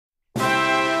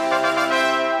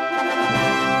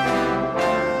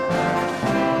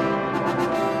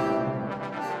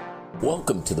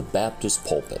Welcome to the Baptist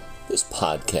Pulpit. This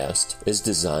podcast is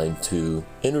designed to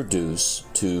introduce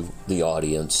to the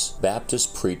audience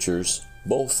Baptist preachers,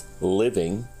 both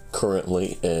living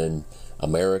currently in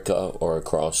America or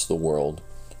across the world,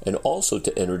 and also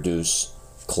to introduce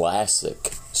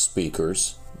classic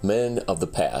speakers, men of the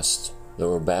past. There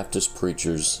were Baptist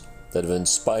preachers that have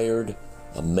inspired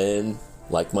men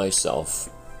like myself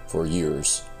for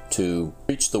years to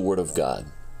preach the Word of God.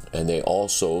 And they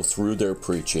also, through their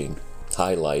preaching,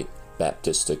 highlight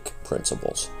Baptistic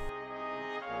principles.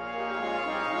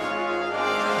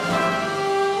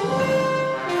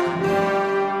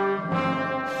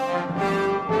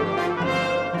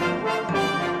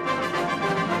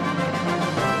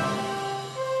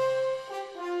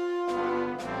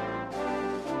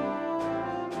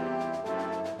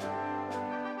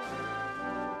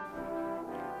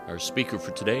 Our speaker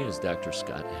for today is Dr.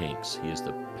 Scott Hanks. He is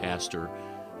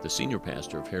the senior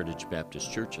pastor of Heritage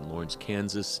Baptist Church in Lawrence,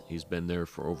 Kansas. He's been there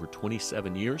for over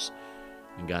 27 years,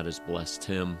 and God has blessed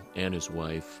him and his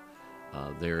wife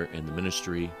there in the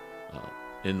ministry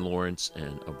in Lawrence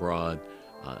and abroad.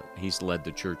 He's led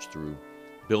the church through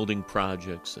building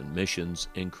projects and missions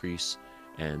increase,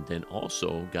 and then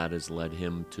also God has led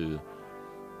him to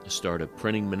start a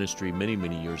printing ministry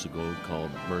many years ago called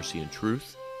Mercy and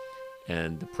Truth.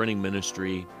 And the printing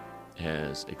ministry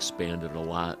has expanded a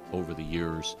lot over the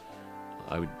years.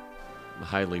 I would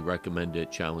highly recommend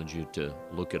it, challenge you to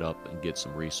look it up and get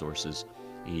some resources.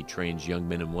 He trains young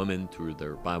men and women through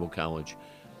their Bible college.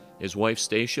 His wife,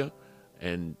 Stacia,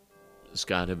 and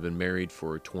Scott have been married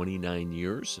for 29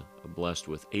 years, blessed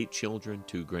with 8 children,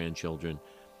 2 grandchildren.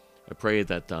 I pray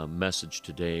that the message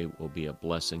today will be a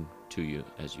blessing to you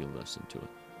as you listen to it.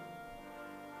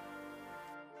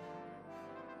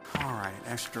 All right,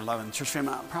 Acts chapter 11. Church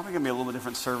family, I'm probably going to be a little bit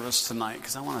different service tonight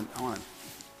because I almost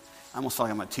feel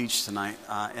like I'm going to teach tonight,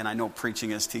 and I know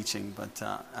preaching is teaching, but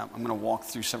I'm going to walk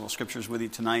through several scriptures with you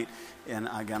tonight, and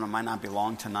again, it might not be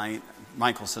long tonight.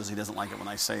 Michael says he doesn't like it when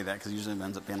I say that because it usually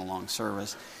ends up being a long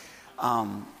service.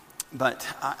 But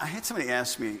I had somebody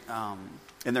ask me,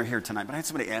 and they're here tonight, but I had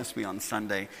somebody ask me on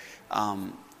Sunday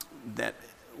that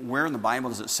where in the Bible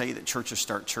does it say that churches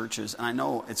start churches? And I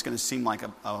know it's going to seem like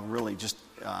a really just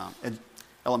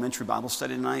elementary Bible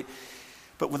study tonight.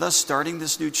 But with us starting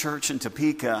this new church in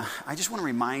Topeka, I just want to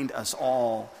remind us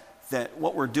all that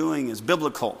what we're doing is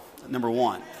biblical, number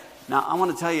one. Now, I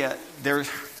want to tell you, we're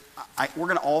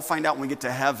going to all find out when we get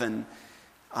to heaven,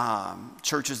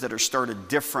 churches that are started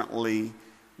differently,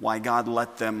 why God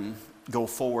let them go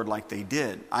forward like they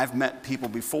did. I've met people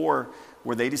before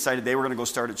where they decided they were going to go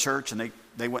start a church, and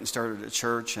they went and started a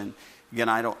church. And again,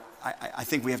 I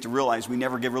think we have to realize we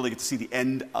never really get to see the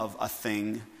end of a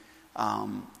thing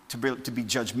to be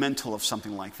judgmental of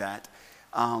something like that.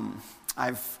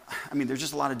 There's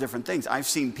just a lot of different things. I've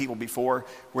seen people before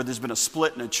where there's been a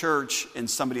split in a church, and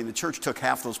somebody in the church took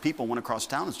half those people, went across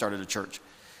town and started a church.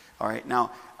 All right, now,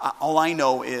 all I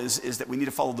know is that we need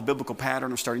to follow the biblical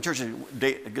pattern of starting churches.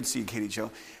 Good to see you, Katie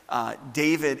Jo.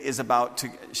 David is about to,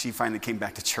 she finally came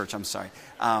back to church, I'm sorry.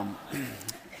 But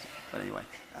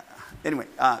anyway,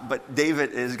 but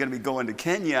David is going to be going to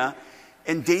Kenya,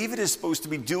 and David is supposed to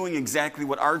be doing exactly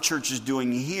what our church is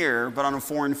doing here, but on a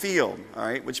foreign field, all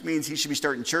right, which means he should be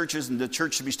starting churches, and the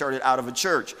church should be started out of a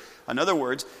church. In other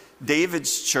words,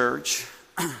 David's church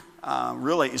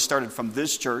really is started from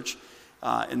this church,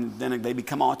 and then they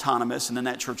become autonomous, and then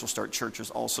that church will start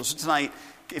churches also. So tonight,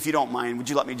 if you don't mind, would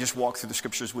you let me just walk through the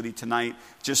scriptures with you tonight,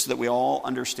 just so that we all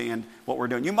understand what we're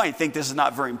doing? You might think this is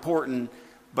not very important,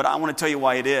 but I want to tell you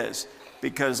why it is.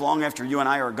 Because long after you and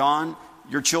I are gone,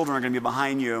 your children are going to be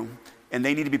behind you, and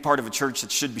they need to be part of a church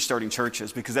that should be starting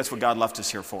churches, because that's what God left us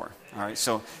here for. All right,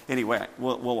 so anyway,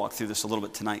 we'll walk through this a little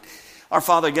bit tonight. Our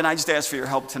Father, again, I just ask for your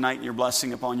help tonight and your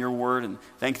blessing upon your word, and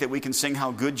thank you that we can sing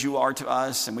how good you are to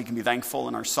us, and we can be thankful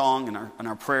in our song and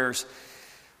our prayers.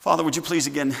 Father, would you please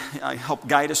again help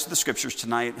guide us to the scriptures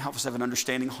tonight, help us have an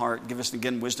understanding heart, give us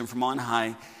again wisdom from on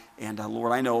high, and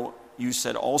Lord, I know you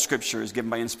said all scripture is given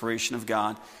by inspiration of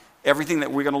God. Everything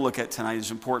that we're going to look at tonight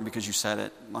is important because you said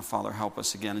it. My Father, help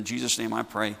us again. In Jesus' name I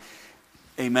pray,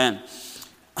 amen.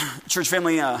 Church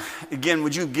family, again,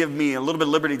 would you give me a little bit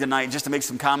of liberty tonight just to make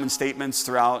some common statements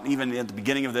throughout, even at the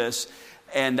beginning of this.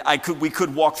 And we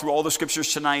could walk through all the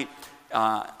scriptures tonight.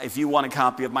 If you want a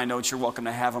copy of my notes, you're welcome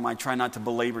to have them. I try not to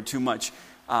belabor too much,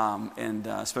 and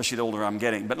especially the older I'm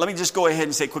getting. But let me just go ahead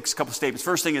and say a quick couple statements.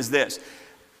 First thing is this.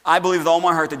 I believe with all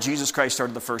my heart that Jesus Christ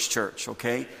started the first church,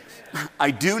 okay? I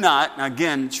do not,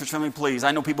 again, church family, please,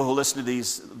 I know people who listen to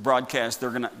these broadcasts,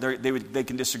 they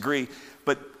can disagree,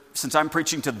 but since I'm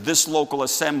preaching to this local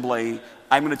assembly,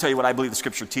 I'm going to tell you what I believe the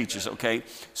Scripture teaches, okay?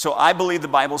 So I believe the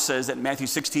Bible says that in Matthew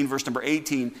 16, verse number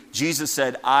 18, Jesus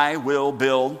said, I will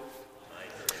build.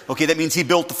 Okay, that means he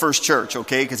built the first church,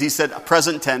 okay? Because he said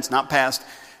present tense, not past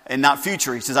and not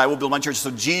future. He says, I will build my church.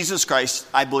 So Jesus Christ,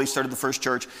 I believe, started the first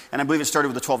church, and I believe it started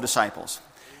with the 12 disciples.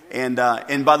 And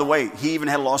by the way, he even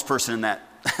had a lost person in that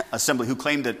assembly who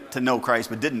claimed to know Christ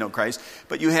but didn't know Christ.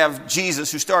 But you have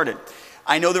Jesus who started.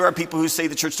 I know there are people who say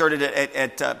the church started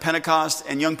at Pentecost,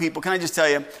 and young people, can I just tell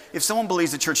you, if someone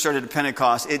believes the church started at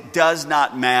Pentecost, it does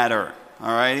not matter,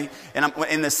 all right? And I'm,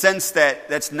 in the sense that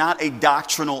that's not a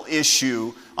doctrinal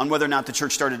issue on whether or not the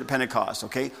church started at Pentecost,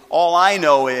 okay? All I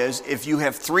know is if you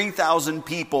have 3,000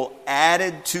 people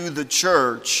added to the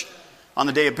church on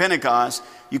the day of Pentecost,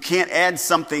 you can't add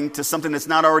something to something that's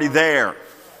not already there,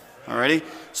 all righty?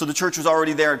 So the church was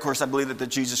already there. Of course, I believe that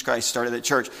Jesus Christ started that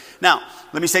church. Now,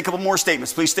 let me say a couple more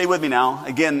statements. Please stay with me now.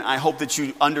 Again, I hope that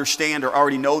you understand or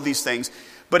already know these things.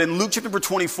 But in Luke chapter number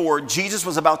 24, Jesus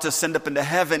was about to ascend up into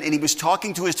heaven, and he was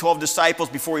talking to his 12 disciples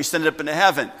before he ascended up into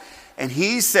heaven. And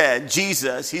he said,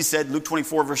 Luke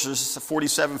 24, verses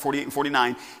 47, 48, and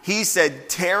 49, he said,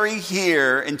 tarry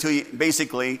here until you,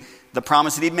 basically, the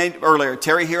promise that he made earlier,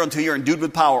 tarry here until you're endued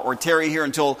with power, or tarry here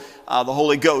until the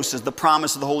Holy Ghost, as the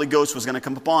promise of the Holy Ghost was going to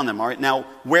come upon them. All right, now,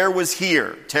 where was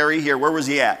here? Tarry here, where was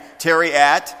he at? Tarry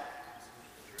at,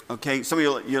 okay, some of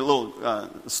you are a little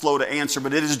slow to answer,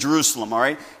 but it is Jerusalem, all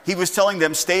right? He was telling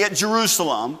them, stay at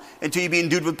Jerusalem until you be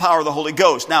endued with power of the Holy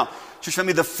Ghost. Now, church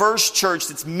family, the first church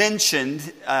that's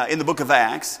mentioned in the book of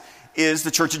Acts is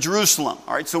the church of Jerusalem,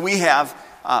 all right? So we have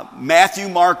Matthew,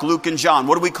 Mark, Luke, and John.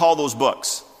 What do we call those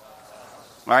books?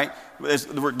 All right,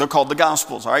 they're called the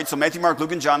Gospels. All right, so Matthew, Mark,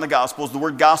 Luke, and John, the Gospels. The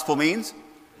word gospel means?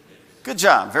 Good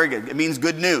job, very good. It means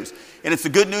good news. And it's the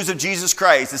good news of Jesus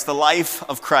Christ. It's the life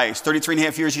of Christ. 33 and a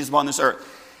half years he's upon this earth.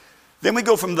 Then we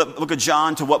go from the book of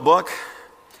John to what book?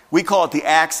 We call it the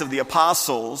Acts of the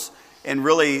Apostles. And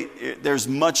really, there's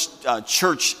much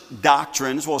church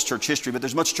doctrine, as well as church history, but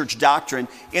there's much church doctrine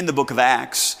in the book of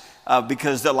Acts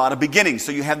because there are a lot of beginnings.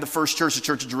 So you have the first church, the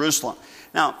Church of Jerusalem.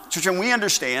 Now, church, and we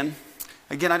understand.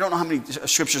 Again, I don't know how many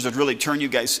scriptures would really turn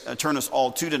us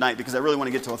all to tonight because I really want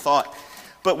to get to a thought.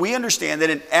 But we understand that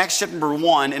in Acts chapter number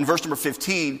 1 and verse number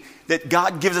 15, that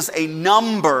God gives us a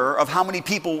number of how many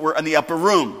people were in the upper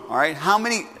room. All right, how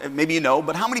many, maybe you know,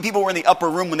 but how many people were in the upper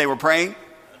room when they were praying?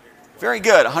 Very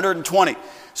good, 120.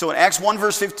 So in Acts 1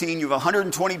 verse 15, you have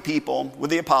 120 people with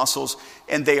the apostles,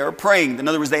 and they are praying. In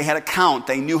other words, they had a count.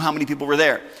 They knew how many people were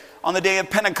there. On the day of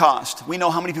Pentecost, we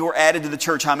know how many people were added to the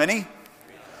church. How many?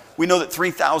 We know that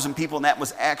 3,000 people, and that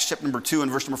was Acts chapter number 2 and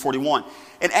verse number 41.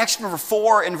 In Acts number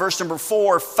 4 and verse number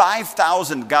 4,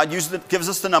 5,000, God gives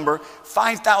us the number,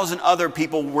 5,000 other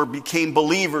people became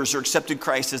believers or accepted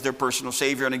Christ as their personal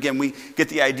Savior. And again, we get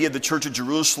the idea of the church of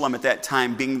Jerusalem at that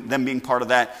time, being part of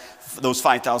that, those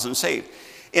 5,000 saved.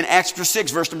 In Acts chapter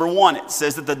 6, verse number 1, it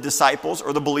says that the disciples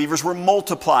or the believers were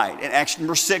multiplied. In Acts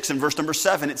number 6 and verse number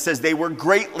 7, it says they were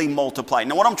greatly multiplied.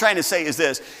 Now what I'm trying to say is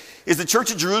this, is the church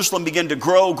of Jerusalem began to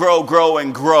grow,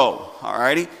 and grow, all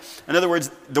righty? In other words,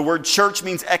 the word church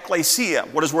means ecclesia.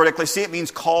 What does the word ecclesia? It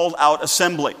means called out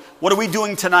assembly. What are we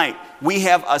doing tonight? We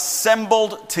have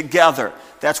assembled together.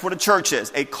 That's what a church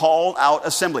is, a called out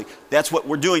assembly. That's what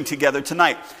we're doing together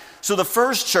tonight. So the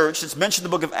first church that's mentioned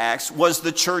in the book of Acts was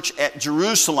the church at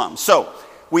Jerusalem. So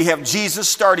we have Jesus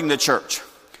starting the church.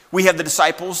 We have the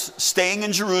disciples staying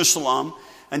in Jerusalem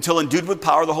until endued with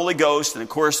power of the Holy Ghost. And of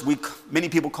course, many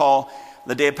people call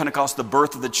the day of Pentecost the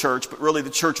birth of the church, but really the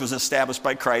church was established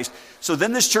by Christ. So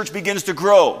then this church begins to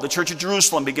grow. The church of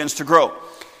Jerusalem begins to grow.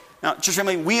 Now, church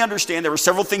family, we understand there were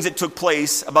several things that took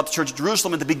place about the church of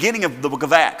Jerusalem at the beginning of the book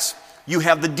of Acts. You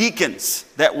have the deacons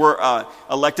that were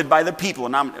elected by the people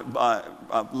and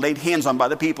laid hands on by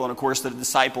the people. And of course, the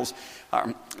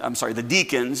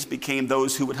deacons became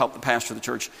those who would help the pastor of the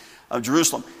church of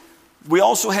Jerusalem. We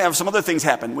also have some other things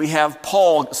happen. We have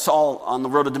Saul on the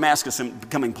road to Damascus and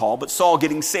becoming Paul, but Saul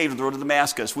getting saved on the road to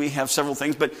Damascus. We have several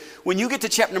things. But when you get to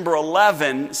chapter number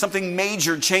 11, something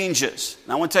major changes.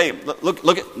 Now I want to tell you,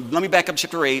 let me back up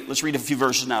chapter 8. Let's read a few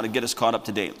verses now to get us caught up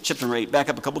to date. Chapter 8, back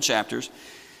up a couple chapters.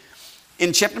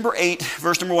 In chapter number 8,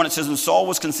 verse number 1, it says, "And Saul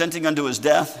was consenting unto his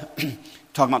death,"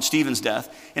 talking about Stephen's death,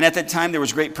 "and at that time there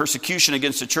was great persecution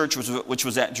against the church which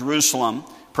was at Jerusalem."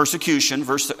 Persecution,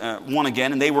 verse 1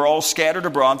 again, "And they were all scattered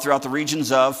abroad throughout the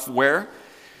regions of," where?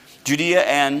 Judea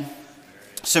and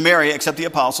Samaria except the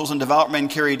apostles, and devout men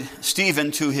carried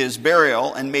Stephen to his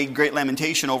burial and made great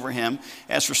lamentation over him.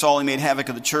 As for Saul, he made havoc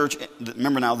of the church.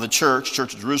 Remember now, the church of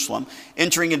Jerusalem,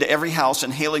 entering into every house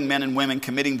and hailing men and women,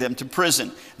 committing them to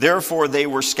prison. Therefore they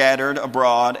were scattered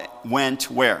abroad,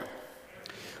 went where?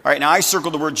 All right, now I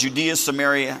circled the word Judea,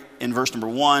 Samaria in verse number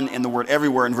 1 and the word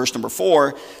everywhere in verse number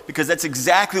 4 because that's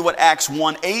exactly what Acts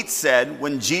 1:8 said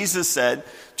when Jesus said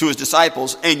to his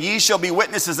disciples, "And ye shall be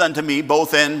witnesses unto me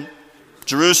both in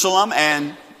Jerusalem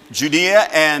and Judea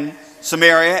and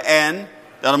Samaria and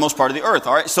the uttermost part of the earth."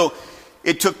 All right, so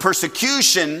it took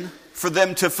persecution for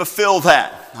them to fulfill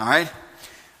that. All right,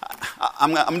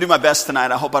 I'm going to do my best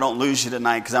tonight. I hope I don't lose you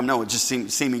tonight because I know it just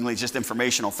seemingly just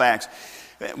informational facts.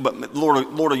 But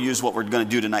Lord will use what we're going to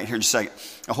do tonight here in a second,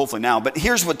 hopefully now. But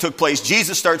here's what took place.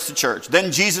 Jesus starts the church.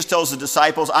 Then Jesus tells the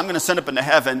disciples, I'm going to send up into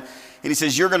heaven. And he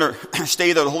says, you're going to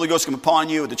stay there. The Holy Ghost will come upon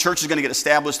you. The church is going to get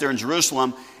established there in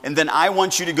Jerusalem. And then I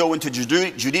want you to go into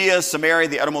Judea, Samaria,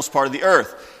 the uttermost part of the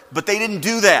earth. But they didn't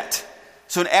do that.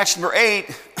 So in Acts number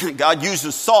 8, God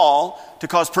uses Saul to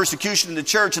cause persecution in the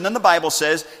church. And then the Bible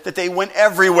says that they went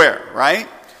everywhere, right?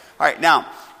 All right, now,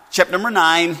 chapter number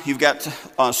 9, you've got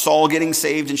Saul getting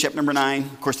saved in chapter number 9.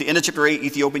 Of course, the end of chapter 8,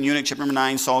 Ethiopian eunuch. Chapter number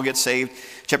 9, Saul gets saved.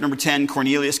 Chapter number 10,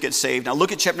 Cornelius gets saved. Now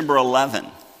look at chapter number 11.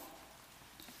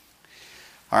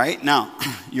 All right, now,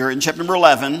 you're in chapter number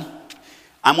 11.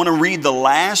 I'm going to read the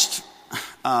last,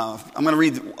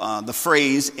 the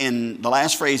phrase in the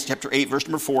last phrase, chapter 8, verse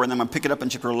number 4, and then I'm going to pick it up in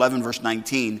chapter 11, verse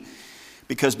 19.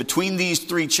 Because between these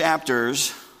three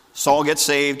chapters, Saul gets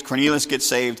saved, Cornelius gets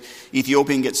saved,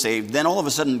 Ethiopian gets saved. Then all of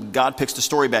a sudden, God picks the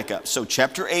story back up. So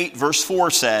chapter 8, verse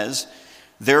 4 says,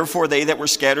 therefore they that were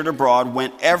scattered abroad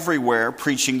went everywhere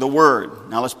preaching the word.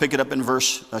 Now let's pick it up in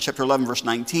chapter 11, verse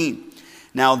 19.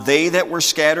 Now they that were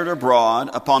scattered abroad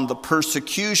upon the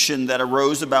persecution that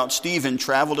arose about Stephen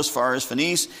traveled as far as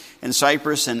Phoenice and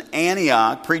Cyprus and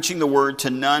Antioch, preaching the word to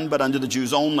none but unto the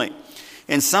Jews only.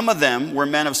 And some of them were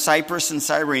men of Cyprus and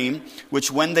Cyrene,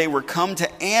 which when they were come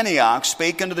to Antioch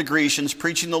spake unto the Grecians,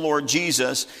 preaching the Lord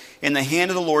Jesus, and the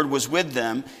hand of the Lord was with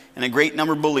them, and a great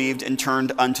number believed and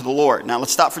turned unto the Lord. Now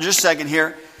let's stop for just a second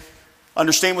here.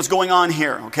 Understand what's going on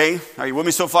here, okay? Are you with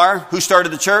me so far? Who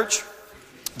started the church?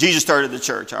 Jesus started the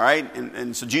church, all right?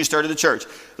 And so Jesus started the church.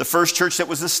 The first church that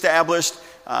was established,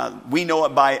 we know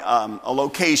it by a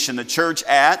location, the church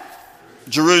at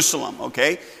Jerusalem,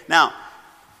 okay? Now,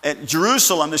 at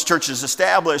Jerusalem, this church is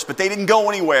established, but they didn't go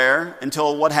anywhere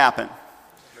until what happened?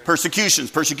 Persecutions.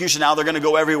 Persecution, now they're going to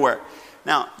go everywhere.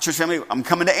 Now, church family, I'm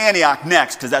coming to Antioch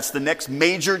next because that's the next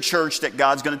major church that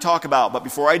God's going to talk about. But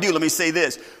before I do, let me say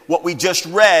this. What we just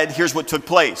read, here's what took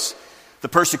place. The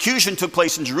persecution took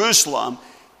place in Jerusalem.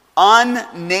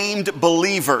 Unnamed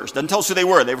believers. Doesn't tell us who they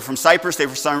were. They were from Cyprus. They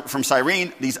were from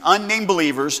Cyrene. These unnamed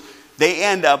believers, they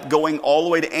end up going all the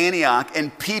way to Antioch,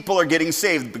 and people are getting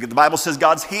saved. The Bible says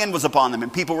God's hand was upon them,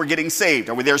 and people were getting saved.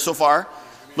 Are we there so far?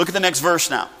 Look at the next verse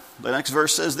now. The next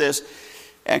verse says this.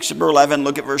 Acts chapter 11,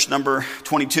 look at verse number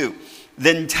 22.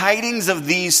 Then tidings of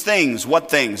these things. What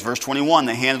things? Verse 21.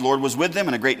 The hand of the Lord was with them,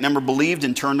 and a great number believed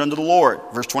and turned unto the Lord.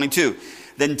 Verse 22.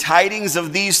 Then tidings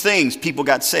of these things, people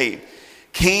got saved,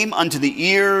 came unto the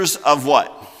ears of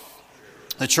what?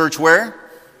 The church where?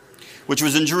 Which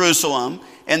was in Jerusalem.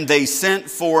 And they sent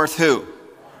forth who?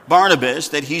 Barnabas,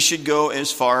 that he should go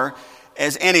as far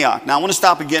as Antioch. Now I want to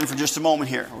stop again for just a moment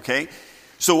here, okay?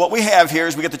 So what we have here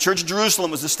is we got the church of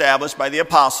Jerusalem was established by the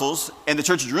apostles, and the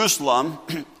church of Jerusalem,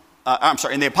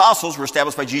 and the apostles were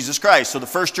established by Jesus Christ. So the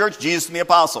first church, Jesus and the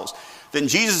apostles. Then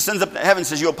Jesus sends up to heaven and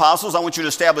says, you apostles, I want you to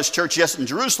establish church, yes, in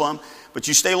Jerusalem, but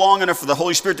you stay long enough for the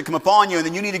Holy Spirit to come upon you, and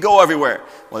then you need to go everywhere.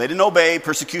 Well, they didn't obey.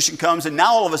 Persecution comes, and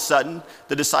now all of a sudden,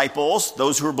 the disciples,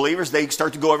 those who are believers, they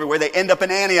start to go everywhere. They end up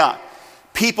in Antioch.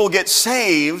 People get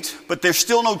saved, but there's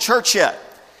still no church yet.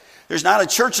 There's not a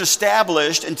church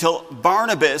established until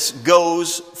Barnabas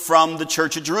goes from the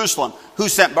church of Jerusalem. Who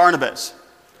sent Barnabas?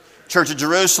 Church of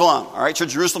Jerusalem. All right, Church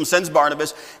of Jerusalem sends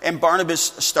Barnabas, and Barnabas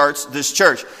starts this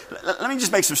church. Let me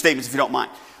just make some statements if you don't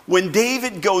mind. When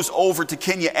David goes over to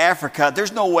Kenya, Africa,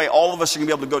 there's no way all of us are going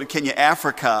to be able to go to Kenya,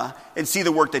 Africa and see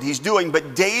the work that he's doing,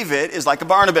 but David is like a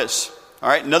Barnabas. All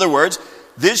right, in other words,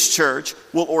 this church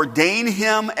will ordain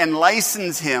him and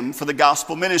license him for the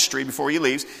gospel ministry before he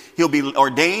leaves. He'll be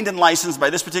ordained and licensed by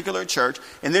this particular church,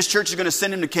 and this church is going to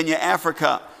send him to Kenya,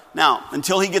 Africa. Now,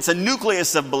 until he gets a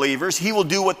nucleus of believers, he will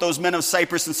do what those men of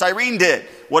Cyprus and Cyrene did.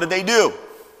 What did they do?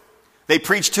 They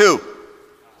preached who?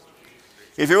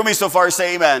 If you're with me so far,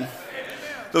 say amen. Amen.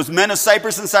 Those men of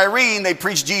Cyprus and Cyrene, they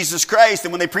preached Jesus Christ.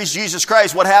 And when they preached Jesus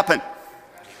Christ, what happened?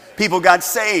 People got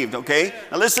saved, okay?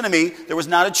 Now listen to me. There was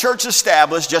not a church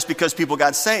established just because people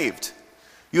got saved.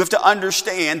 You have to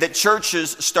understand that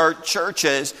churches start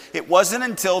churches. It wasn't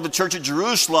until the church of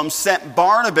Jerusalem sent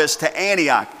Barnabas to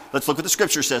Antioch. Let's look what the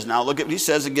scripture says now. Look at what he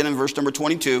says again in verse number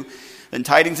 22. Then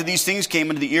tidings of these things came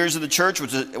into the ears of the church,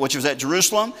 which was at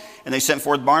Jerusalem, and they sent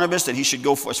forth Barnabas that he should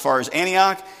go as far as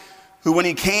Antioch, who when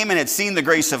he came and had seen the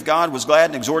grace of God was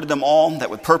glad and exhorted them all that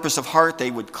with purpose of heart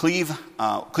they would cleave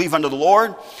unto the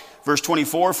Lord. Verse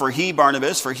 24, for he,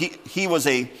 Barnabas, for he was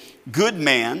a good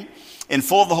man, and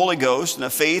full of the Holy Ghost and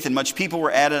of faith, and much people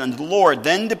were added unto the Lord.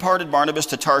 Then departed Barnabas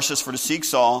to Tarsus for to seek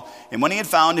Saul. And when he had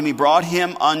found him, he brought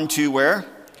him unto where?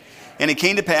 And it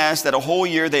came to pass that a whole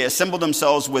year they assembled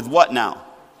themselves with what now?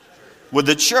 With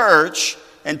the church,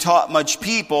 and taught much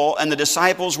people, and the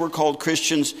disciples were called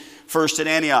Christians first at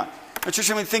Antioch. Now, church,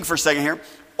 let me think for a second here.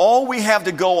 All we have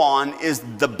to go on is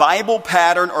the Bible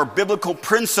pattern or biblical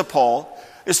principle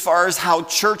as far as how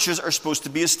churches are supposed to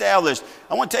be established.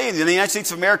 I want to tell you, in the United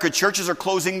States of America, churches are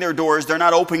closing their doors. They're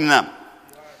not opening them.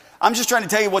 I'm just trying to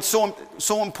tell you what's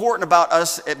so important about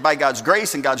us, by God's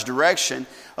grace and God's direction,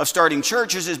 of starting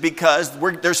churches is because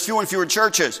there's fewer and fewer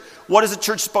churches. What is a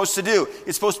church supposed to do?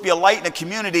 It's supposed to be a light in a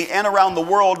community and around the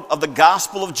world of the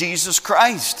gospel of Jesus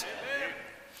Christ.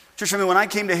 Church, when I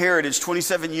came to Heritage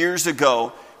 27 years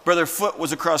ago, Brother Foote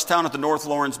was across town at the North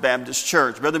Lawrence Baptist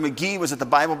Church. Brother McGee was at the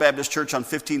Bible Baptist Church on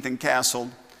 15th and Castle.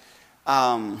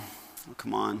 Come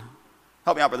on.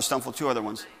 Help me out, Brother Stumfeld. Two other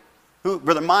ones. Who?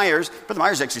 Brother Myers. Brother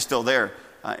Myers is actually still there.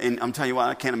 And I'm telling you what,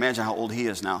 I can't imagine how old he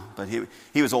is now. But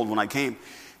he was old when I came.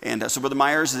 And so Brother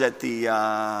Myers is at the,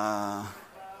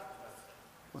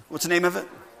 what's the name of it?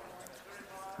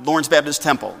 Lawrence Baptist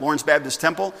Temple. Lawrence Baptist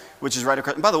Temple, which is right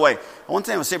across. And by the way, one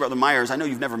thing I would say about Brother Myers, I know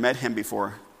you've never met him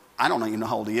before. I don't even know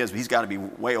how old he is, but he's got to be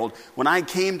way old. When I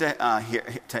came to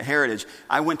Heritage,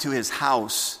 I went to his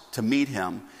house to meet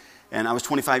him, and I was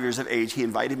 25 years of age. He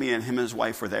invited me in. Him and his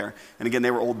wife were there, and again, they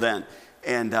were old then.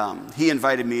 And he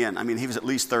invited me in. I mean, he was at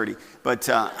least 30. But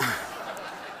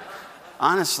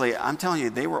honestly, I'm telling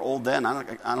you, they were old then.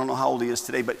 I don't know how old he is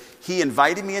today, but he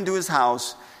invited me into his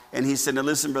house, and he said, now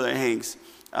listen, Brother Hanks,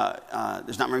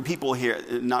 there's not many people here,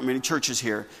 not many churches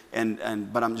here,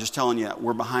 but I'm just telling you,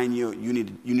 we're behind you. You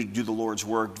need to do the Lord's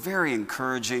work. Very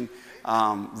encouraging.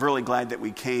 Really glad that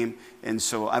we came, and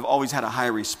so I've always had a high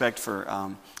respect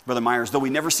for Brother Myers, though we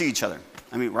never see each other.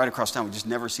 I mean, right across town, we just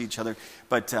never see each other.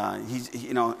 But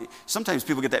sometimes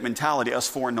people get that mentality, us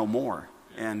four and no more,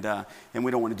 and we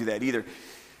don't want to do that either.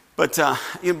 But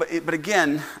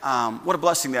again, what a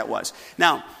blessing that was.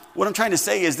 Now, what I'm trying to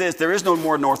say is this: there is no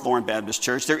more North Lawrence Baptist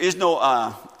Church. There is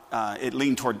no, it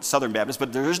leaned toward Southern Baptist,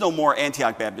 but there is no more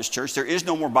Antioch Baptist Church. There is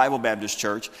no more Bible Baptist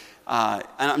Church. And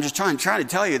I'm just trying to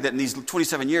tell you that in these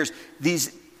 27 years,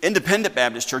 these independent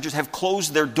Baptist churches have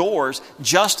closed their doors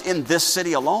just in this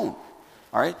city alone.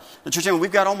 All right? The church, we've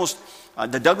got almost,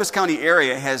 the Douglas County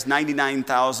area has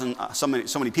 99,000, so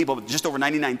many people, but just over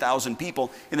 99,000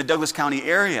 people in the Douglas County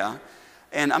area.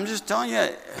 And I'm just telling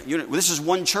you, this is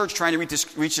one church trying to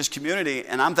reach this community,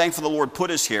 and I'm thankful the Lord put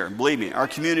us here. Believe me, our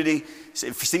community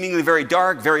is seemingly very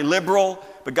dark, very liberal,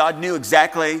 but God knew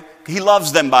exactly. He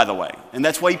loves them, by the way, and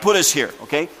that's why He put us here,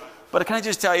 okay? But can I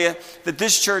just tell you that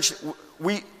this church,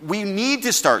 we need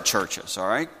to start churches, all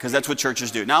right? Because that's what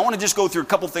churches do. Now, I want to just go through a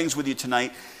couple things with you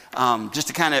tonight, just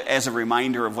to kind of as a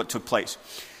reminder of what took place.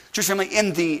 Church family,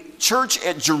 in the church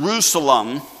at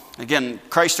Jerusalem, again,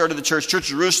 Christ started the church of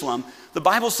Jerusalem. The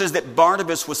Bible says that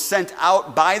Barnabas was sent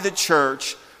out by the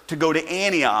church to go to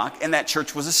Antioch, and that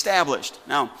church was established.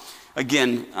 Now,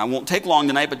 again, I won't take long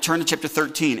tonight, but turn to chapter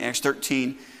 13, Acts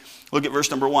 13. Look at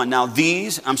verse number 1. Now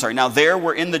there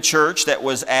were in the church that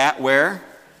was at where?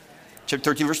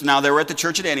 Chapter 13, verse. Now there were at the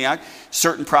church at Antioch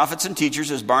certain prophets and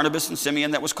teachers, as Barnabas and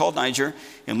Simeon that was called Niger,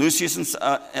 and Lucius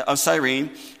of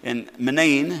Cyrene, and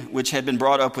Manaen, which had been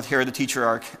brought up with Herod the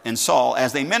tetrarch, and Saul.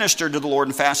 As they ministered to the Lord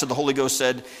and fasted, the Holy Ghost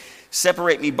said,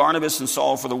 separate me, Barnabas and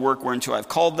Saul, for the work whereunto I have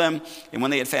called them. And when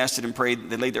they had fasted and prayed,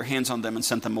 they laid their hands on them and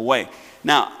sent them away.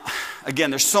 Now, again,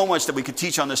 there's so much that we could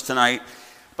teach on this tonight,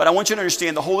 but I want you to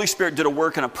understand the Holy Spirit did a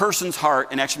work in a person's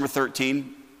heart in Acts number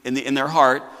 13, in their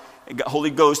heart, Holy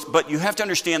Ghost. But you have to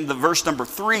understand the verse number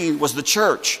 3 was the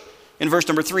church. In verse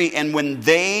number 3, and when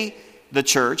they, the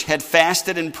church, had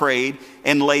fasted and prayed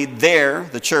and laid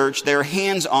the church, their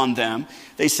hands on them,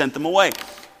 they sent them away.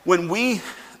 When we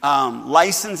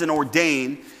license and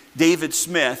ordain David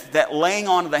Smith, that laying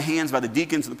on of the hands by the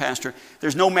deacons and the pastor,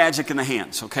 there's no magic in the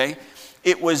hands, okay?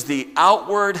 It was the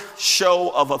outward show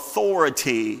of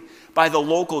authority by the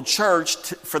local church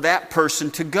for that person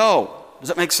to go. Does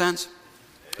that make sense?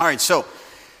 All right, so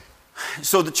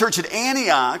the church at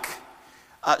Antioch,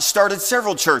 started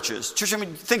several churches. Church, I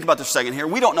mean, think about this for a second here.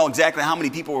 We don't know exactly how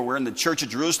many people were in the church of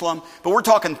Jerusalem, but we're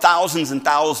talking thousands and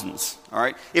thousands, all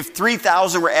right? If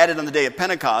 3,000 were added on the day of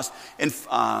Pentecost, and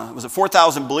was it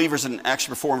 4,000 believers in Acts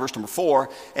chapter 4 and verse number 4,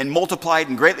 and multiplied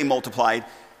and greatly multiplied,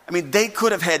 I mean, they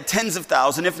could have had tens of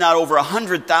thousands, if not over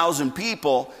 100,000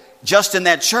 people just in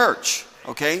that church,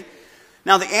 okay?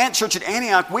 Now, the church at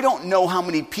Antioch, we don't know how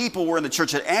many people were in the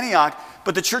church at Antioch,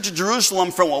 but the church of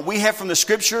Jerusalem, from what we have from the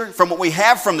Scripture,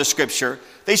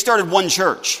 they started one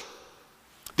church.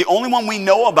 The only one we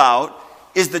know about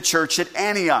is the church at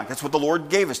Antioch. That's what the Lord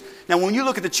gave us. Now, when you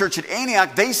look at the church at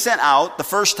Antioch, they sent out, the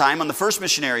first time, on the first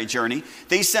missionary journey,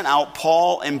 they sent out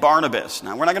Paul and Barnabas.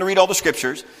 Now, we're not going to read all the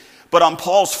Scriptures, but on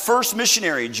Paul's first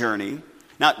missionary journey,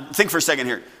 now think for a second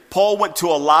here. Paul went to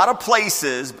a lot of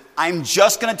places. I'm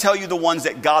just going to tell you the ones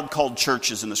that God called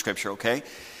churches in the Scripture, okay?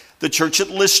 The church at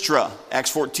Lystra,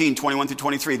 Acts 14, 21 through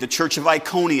 23. The church of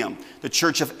Iconium. The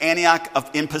church of Antioch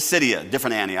in Pisidia,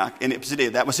 different Antioch, in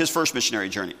Pisidia. That was his first missionary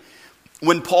journey.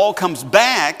 When Paul comes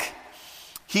back,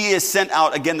 he is sent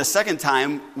out again the second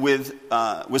time with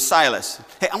Silas.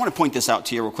 Hey, I want to point this out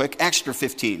to you real quick. Acts chapter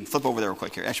 15. Flip over there real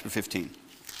quick here. Acts chapter 15.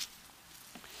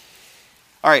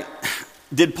 All right.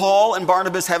 Did Paul and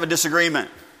Barnabas have a disagreement?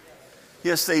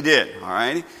 Yes, they did. All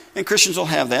right. And Christians will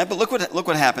have that. But look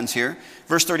what happens here.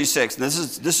 Verse 36.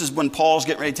 This is when Paul's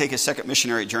getting ready to take his second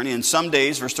missionary journey. And some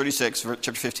days, verse 36,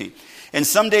 chapter 15. And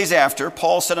some days after,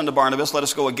 Paul said unto Barnabas, let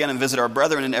us go again and visit our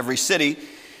brethren in every city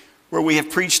where we have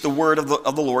preached the word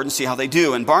of the Lord and see how they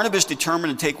do. And Barnabas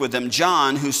determined to take with them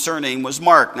John, whose surname was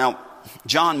Mark. Now,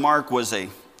 John Mark was a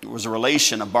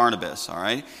relation of Barnabas, all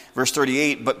right? Verse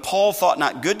 38, but Paul thought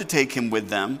not good to take him with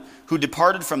them, who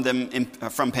departed from them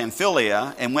from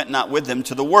Pamphylia and went not with them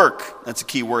to the work. That's a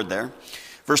key word there.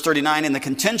 Verse 39, and the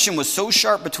contention was so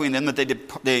sharp between them that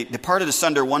they departed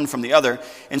asunder one from the other.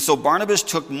 And so Barnabas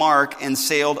took Mark and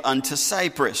sailed unto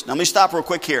Cyprus. Now let me stop real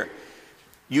quick here.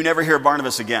 You never hear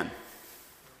Barnabas again.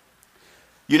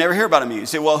 You never hear about him. You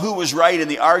say, well, who was right in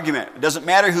the argument? It doesn't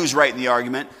matter who's right in the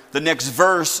argument. The next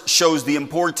verse shows the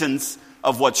importance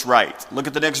of what's right. Look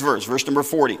at the next verse, verse number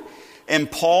 40. And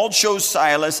Paul chose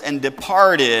Silas and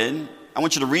departed. I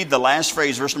want you to read the last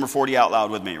phrase, verse number 40 out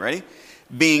loud with me. Ready?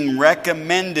 Being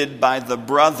recommended by the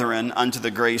brethren unto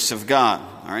the grace of God.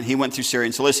 All right, he went through Syria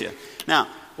and Cilicia. Now,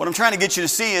 what I'm trying to get you to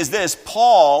see is this.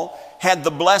 Paul had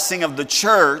the blessing of the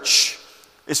church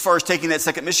as far as taking that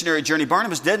second missionary journey.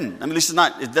 Barnabas didn't. I mean,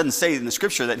 it doesn't say in the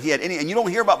Scripture that he had any, and you don't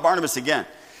hear about Barnabas again.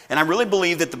 And I really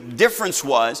believe that the difference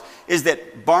is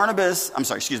that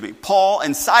Paul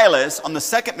and Silas on the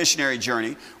second missionary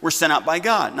journey were sent out by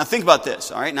God. Now think about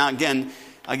this, all right? Now again,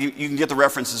 you can get the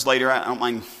references later. I don't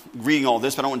mind reading all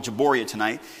this, but I don't want to bore you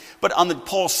tonight. But on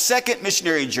Paul's second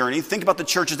missionary journey, think about the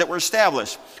churches that were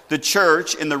established. The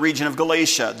church in the region of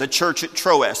Galatia, the church at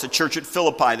Troas, the church at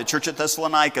Philippi, the church at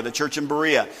Thessalonica, the church in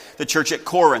Berea, the church at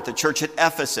Corinth, the church at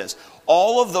Ephesus.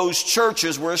 All of those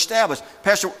churches were established.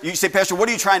 Pastor, you say, Pastor, what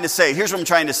are you trying to say? Here's what I'm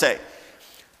trying to say.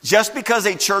 Just because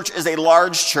a church is a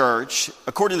large church,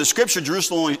 according to the Scripture,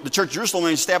 the church of Jerusalem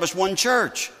only established one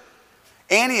church.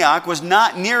 Antioch was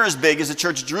not near as big as the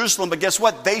church of Jerusalem, but guess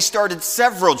what? They started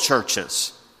several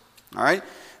churches. All right?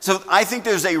 So I think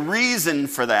there's a reason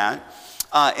for that.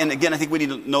 And again, I think we need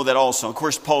to know that also. Of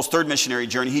course, Paul's third missionary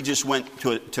journey, he just went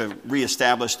to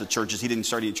reestablish the churches. He didn't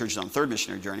start any churches on the third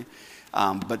missionary journey.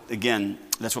 But again,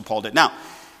 that's what Paul did. Now,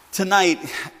 tonight,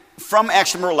 from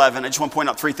Acts number 11, I just want to point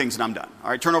out three things and I'm done. All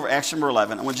right, turn over to Acts number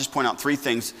 11. I want to just point out three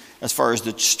things as far as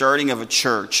the starting of a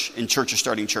church and churches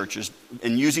starting churches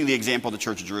and using the example of the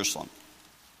church of Jerusalem.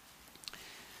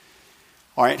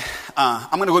 All right, I'm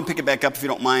going to go ahead and pick it back up, if you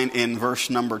don't mind, in verse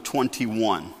number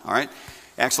 21. All right,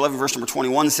 Acts 11, verse number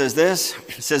 21 says this.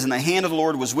 It says, and the hand of the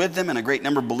Lord was with them, and a great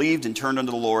number believed and turned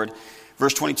unto the Lord.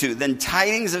 Verse 22, then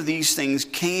tidings of these things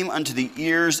came unto the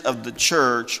ears of the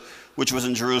church, which was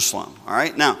in Jerusalem. All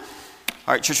right, now,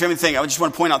 all right, church family thing, I just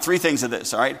want to point out three things of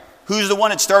this, all right? Who's the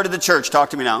one that started the church? Talk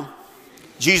to me now.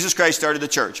 Jesus Christ started the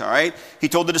church, all right? He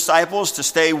told the disciples to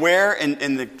stay where,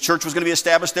 and the church was going to be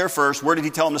established there first. Where did he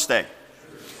tell them to stay?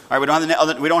 All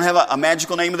right, we don't have a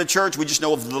magical name of the church. We just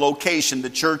know of the location, the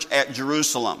church at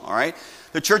Jerusalem, all right?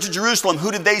 The church of Jerusalem, who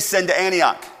did they send to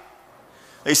Antioch?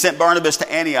 They sent Barnabas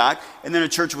to Antioch, and then a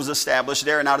church was established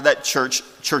there, and out of that church,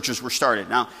 churches were started.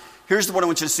 Now, here's what I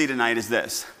want you to see tonight is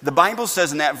this. The Bible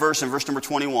says in that verse, in verse number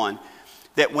 21,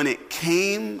 that when it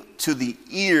came to the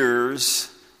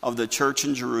ears of the church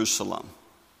in Jerusalem.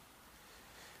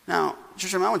 Now,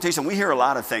 church, I want to tell you something. We hear a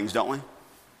lot of things, don't we?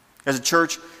 As a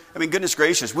church, I mean, goodness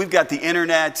gracious, we've got the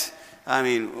internet. I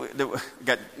mean, we've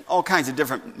got all kinds of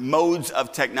different modes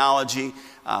of technology,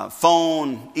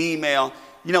 phone, email.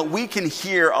 we can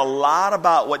hear a lot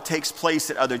about what takes place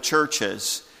at other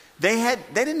churches. They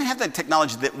didn't have the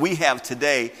technology that we have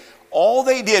today. All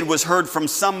they did was heard from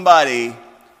somebody,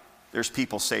 there's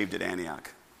people saved at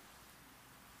Antioch.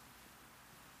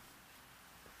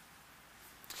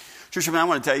 Church, I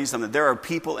want to tell you something. There are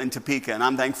people in Topeka, and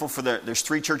I'm thankful for there's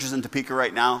 3 churches in Topeka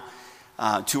right now.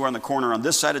 2 are on the corner on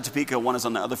this side of Topeka. 1 is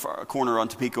on the other corner on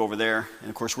Topeka over there. And,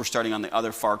 of course, we're starting on the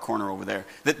other far corner over there.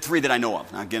 3 that I know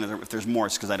of. Now, again, if there's more,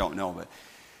 it's because I don't know.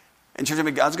 And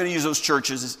church, God's going to use those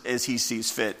churches as he sees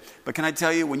fit. But can I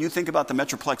tell you, when you think about the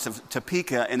Metroplex of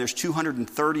Topeka, and there's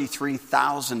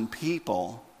 233,000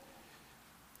 people,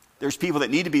 there's people that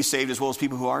need to be saved as well as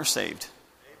people who are saved.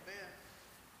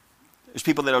 There's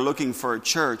people that are looking for a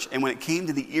church. And when it came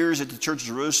to the ears at the Church of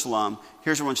Jerusalem,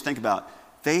 here's what I want you to think about.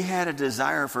 They had a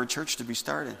desire for a church to be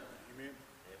started. Amen.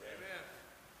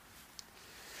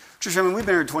 Church, we've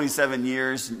been here 27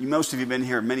 years. Most of you have been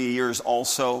here many years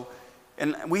also.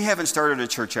 And we haven't started a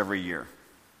church every year.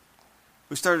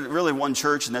 We started really one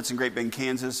church, and that's in Great Bend,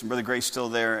 Kansas. And Brother Gray's still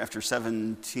there after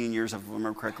 17 years, if I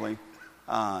remember correctly,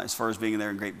 as far as being there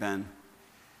in Great Bend.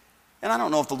 And I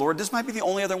don't know if this might be the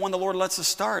only other one the Lord lets us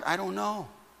start. I don't know.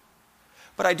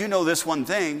 But I do know this one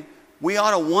thing. We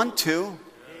ought to want to.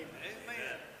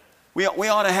 We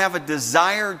ought to have a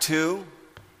desire to.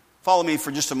 Follow me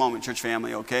for just a moment, church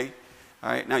family, okay?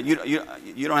 All right. Now, you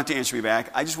don't have to answer me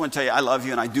back. I just want to tell you I love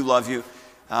you, and I do love you.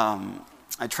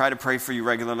 I try to pray for you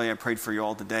regularly. I prayed for you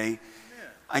all today.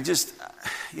 I just,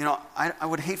 I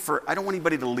would hate I don't want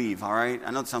anybody to leave, all right?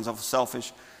 I know it sounds awful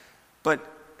selfish, but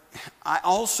I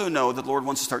also know that the Lord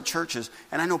wants to start churches,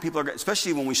 and I know people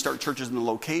especially when we start churches in the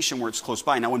location where it's close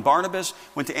by. Now, when Barnabas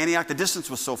went to Antioch, the distance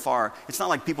was so far. It's not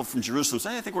like people from Jerusalem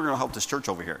say, I think we're going to help this church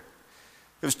over here.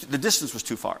 The distance was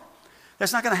too far.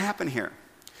 That's not going to happen here.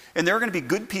 And there are going to be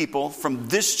good people from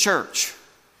this church,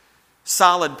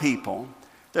 solid people,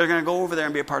 that are going to go over there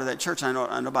and be a part of that church. And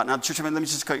I know about it. Now, church, I'm going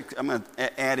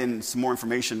to add in some more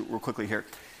information real quickly here.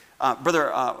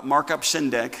 Brother Mark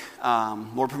Upshindek,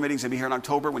 Lord permitting, is going to be here in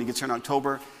October. When he gets here in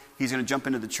October, he's going to jump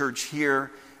into the church here.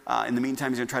 In the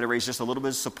meantime, he's going to try to raise just a little bit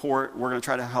of support. We're going to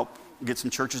try to help get some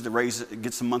churches to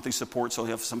get some monthly support, so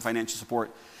he'll have some financial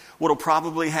support. What will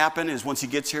probably happen is once he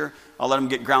gets here, I'll let him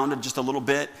get grounded just a little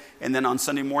bit. And then on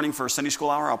Sunday morning for a Sunday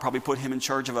school hour, I'll probably put him in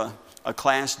charge of a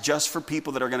class just for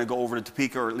people that are going to go over to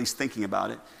Topeka, or at least thinking about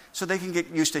it, so they can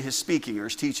get used to his speaking or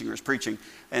his teaching or his preaching.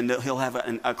 And he'll have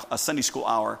a Sunday school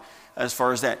hour as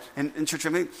far as that. And church,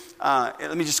 let me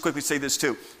just quickly say this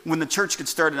too. When the church gets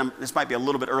started, this might be a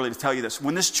little bit early to tell you this.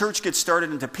 When this church gets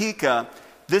started in Topeka,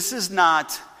 this is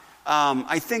not...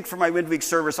 I think for my midweek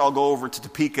service, I'll go over to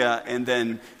Topeka, and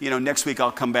then, next week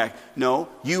I'll come back. No,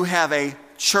 you have a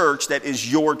church that is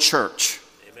your church.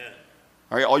 Amen.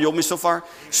 All right, all you with me so far?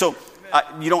 Amen. So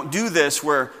you don't do this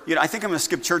where, I think I'm going to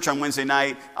skip church on Wednesday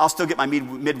night. I'll still get my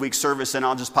midweek service, and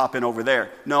I'll just pop in over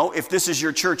there. No, if this is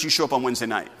your church, you show up on Wednesday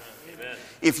night. Amen.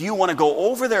 If you want to go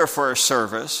over there for a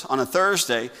service on a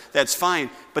Thursday, that's fine,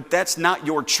 but that's not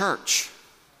your church.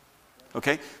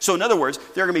 Okay? So in other words,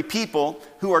 there are going to be people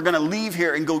who are going to leave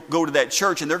here and go to that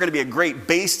church, and they're going to be a great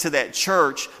base to that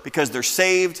church because they're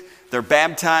saved, they're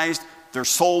baptized, they're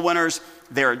soul winners,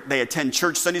 they attend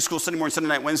church, Sunday school, Sunday morning, Sunday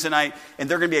night, Wednesday night, and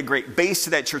they're going to be a great base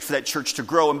to that church for that church to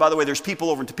grow. And by the way, there's people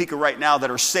over in Topeka right now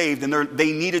that are saved, and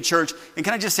they need a church. And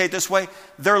can I just say it this way?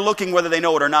 They're looking, whether they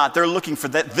know it or not, they're looking for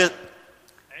the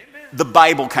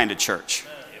Bible kind of church.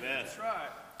 Amen. That's right.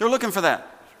 They're looking for that.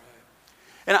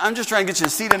 And I'm just trying to get you to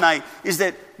see tonight is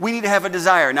that we need to have a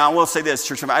desire. Now, I will say this,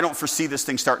 church, I don't foresee this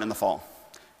thing starting in the fall.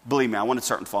 Believe me, I want it to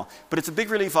start in the fall. But it's a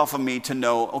big relief off of me to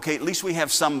know, okay, at least we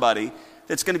have somebody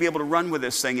that's going to be able to run with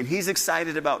this thing, and he's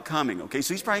excited about coming, okay?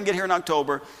 So he's probably going to get here in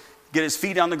October, get his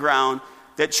feet on the ground.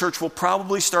 That church will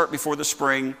probably start before the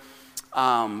spring,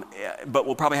 but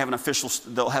we'll probably have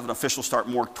they'll have an official start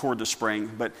more toward the spring,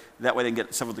 but that way they can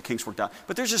get several of the kinks worked out.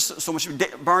 But there's just so much.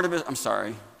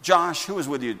 Josh, who was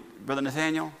with you? Brother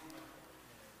Nathaniel?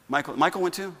 Michael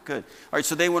went too? Good. All right,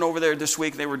 so they went over there this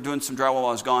week. They were doing some drywall while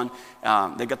I was gone.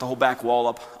 They got the whole back wall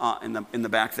up in the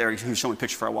back there. He was showing me a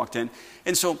picture before I walked in.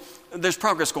 And so there's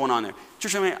progress going on there.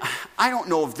 Church, I don't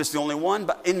know if this is the only one,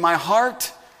 but in my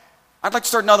heart, I'd like to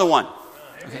start another one.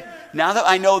 Okay. Now that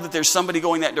I know that there's somebody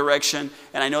going that direction,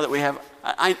 and I know that we have,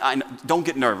 I don't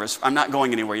get nervous. I'm not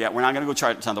going anywhere yet. We're not going to go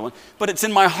try another one. But it's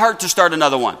in my heart to start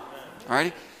another one. All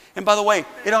right? And by the way,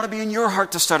 it ought to be in your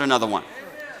heart to start another one.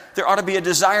 There ought to be a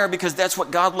desire, because that's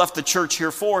what God left the church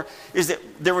here for, is that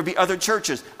there would be other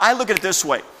churches. I look at it this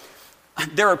way.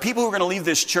 There are people who are going to leave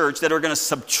this church that are going to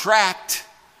subtract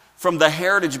from the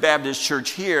Heritage Baptist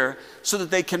Church here so that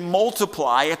they can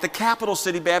multiply at the Capital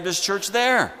City Baptist Church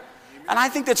there. And I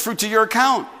think that's fruit to your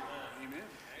account.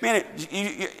 Man,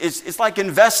 it's like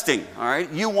investing, all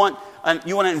right? You want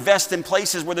to invest in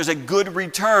places where there's a good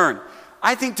return.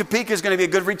 I think Topeka is going to be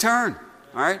a good return,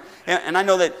 all right? And I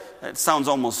know that sounds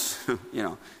almost,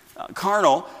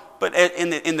 carnal, but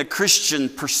in the Christian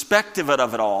perspective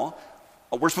of it all,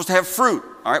 we're supposed to have fruit,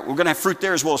 all right? We're going to have fruit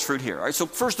there as well as fruit here, all right? So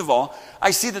first of all,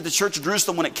 I see that the Church of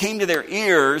Jerusalem, when it came to their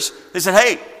ears, they said,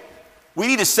 hey, we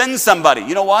need to send somebody.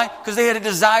 You know why? Because they had a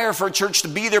desire for a church to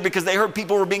be there because they heard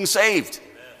people were being saved.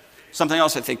 Something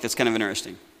else I think that's kind of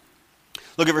interesting.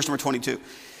 Look at verse number 22.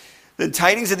 The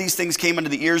tidings of these things came unto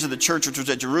the ears of the church which was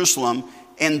at Jerusalem,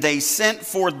 and they sent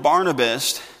forth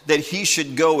Barnabas that he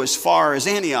should go as far as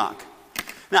Antioch.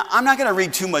 Now, I'm not going to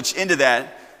read too much into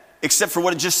that except for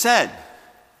what it just said.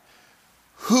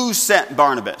 Who sent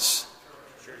Barnabas?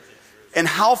 And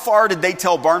how far did they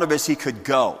tell Barnabas he could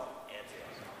go?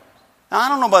 Now, I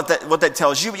don't know about that, what that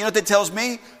tells you, but you know what that tells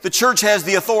me? The church has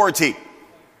the authority.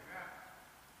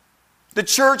 The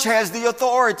church has the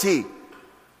authority.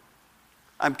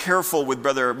 I'm careful with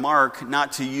Brother Mark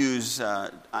not to use,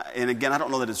 and again, I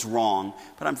don't know that it's wrong,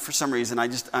 but for some reason,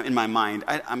 in my mind,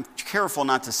 I'm careful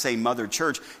not to say mother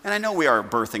church. And I know we are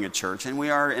birthing a church, and we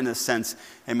are, in a sense,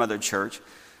 a mother church.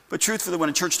 But truthfully, when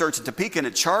a church starts in Topeka and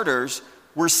it charters,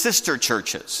 we're sister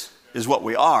churches, is what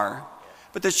we are.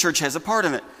 But this church has a part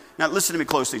of it. Now, listen to me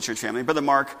closely, church family. Brother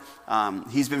Mark,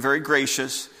 he's been very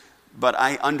gracious. But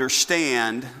I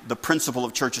understand the principle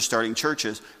of churches starting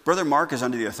churches. Brother Mark is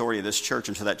under the authority of this church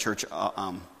until that church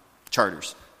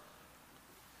charters.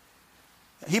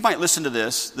 He might listen to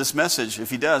this message. If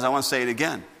he does, I want to say it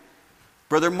again.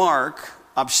 Brother Mark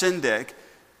Absindik,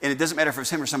 and it doesn't matter if it's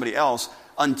him or somebody else,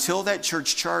 until that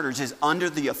church charters is under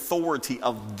the authority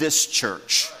of this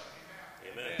church.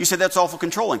 Amen. You said that's awful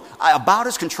controlling. About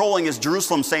as controlling as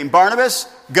Jerusalem saying,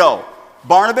 Barnabas, go.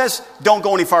 Barnabas, don't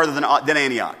go any farther than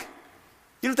Antioch.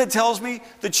 You know what that tells me?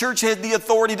 The church had the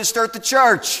authority to start the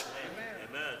church.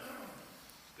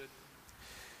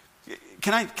 Amen.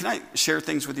 Can I share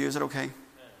things with you? Is it okay?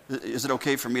 Is it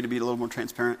okay for me to be a little more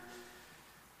transparent?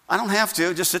 I don't have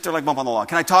to. Just sit there like bump on the log.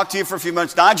 Can I talk to you for a few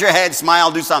minutes? Nod your head,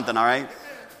 smile, do something, all right?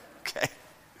 Okay.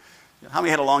 How many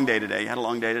had a long day today? You had a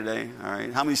long day today? All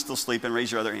right. How many still sleeping?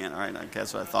 Raise your other hand. All right. Okay,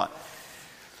 that's what I thought.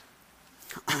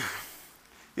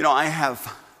 You know, I have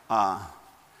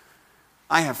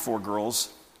 4 girls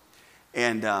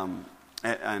and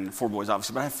 4 boys,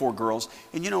 obviously, but I have 4 girls.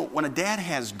 And you know, when a dad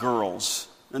has girls,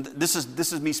 and this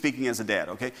is me speaking as a dad,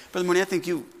 okay? Brother Mooney, I think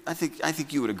you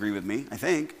would agree with me. I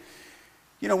think,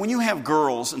 you know, when you have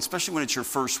girls, and especially when it's your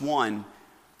first one,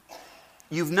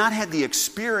 you've not had the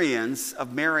experience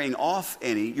of marrying off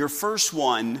any. Your first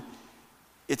one,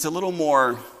 it's a little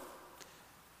more,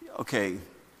 okay.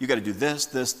 You got to do this,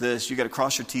 this, this. You got to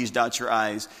cross your T's, dot your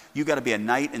I's. You got to be a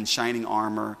knight in shining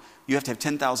armor. You have to have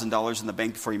 $10,000 in the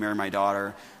bank before you marry my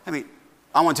daughter. I mean,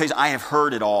 I want to tell you, I have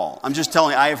heard it all. I'm just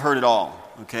telling you, I have heard it all,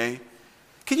 okay?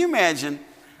 Can you imagine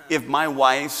if my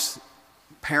wife's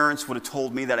parents would have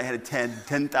told me that I had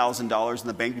 $10,000 in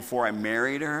the bank before I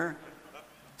married her?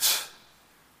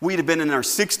 We'd have been in our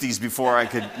 60s before I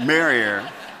could marry her.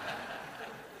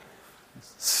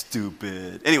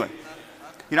 Stupid. Anyway.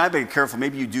 You know, I've been careful.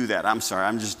 Maybe you do that. I'm sorry.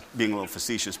 I'm just being a little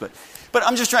facetious. But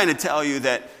I'm just trying to tell you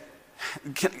that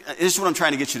this is what I'm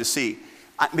trying to get you to see.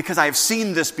 Because I have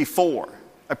seen this before.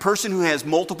 A person who has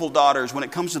multiple daughters, when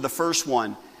it comes to the first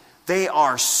one, they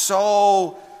are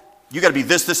so, you got to be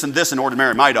this, this, and this in order to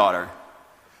marry my daughter.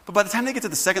 But by the time they get to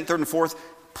the second, third, and fourth,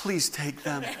 please take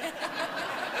them.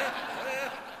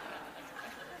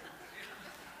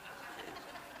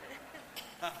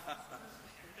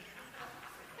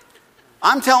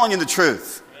 I'm telling you the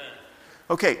truth.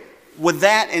 Okay, with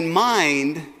that in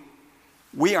mind,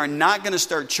 we are not going to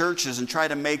start churches and try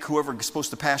to make whoever is supposed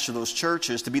to pastor those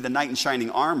churches to be the knight in shining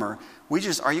armor. Are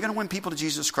you going to win people to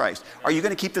Jesus Christ? Are you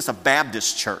going to keep this a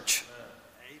Baptist church?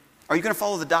 Are you going to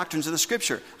follow the doctrines of the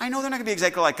Scripture? I know they're not going to be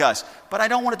exactly like us, but I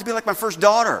don't want it to be like my first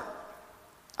daughter.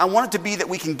 I want it to be that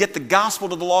we can get the gospel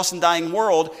to the lost and dying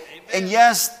world. And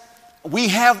yes,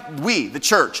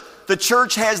 the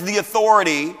church has the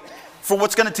authority for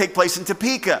what's going to take place in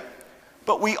Topeka.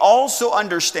 But we also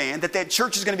understand that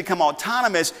church is going to become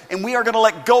autonomous, and we are going to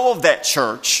let go of that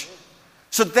church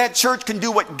so that church can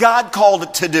do what God called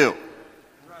it to do. All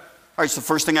right, so the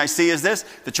first thing I see is this.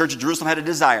 The church of Jerusalem had a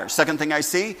desire. Second thing I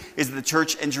see is that the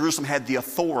church in Jerusalem had the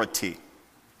authority.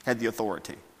 All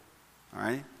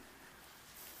right?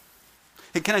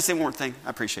 Hey, can I say one more thing? I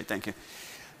appreciate it. Thank you.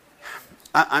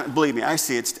 Believe me, I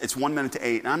see it's 1 minute to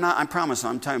 8. And I promise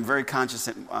I'm very conscious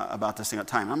about this thing at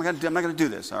time. I'm not going to do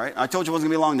this, all right? I told you it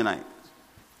wasn't going to be long tonight.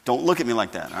 Don't look at me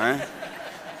like that, all right?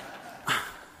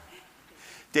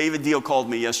 David Deal called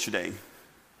me yesterday.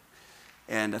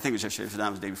 And I think it was yesterday, if not,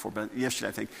 it was the day before, but yesterday,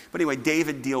 I think. But anyway,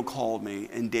 David Deal called me,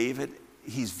 and David,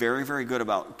 he's very, very good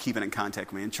about keeping in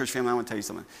contact with me. And church family, I want to tell you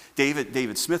something.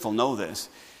 David Smith will know this.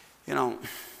 You know,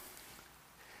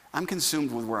 I'm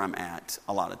consumed with where I'm at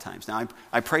a lot of times. Now,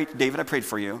 I prayed, David, I prayed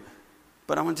for you,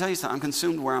 but I want to tell you something. I'm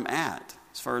consumed where I'm at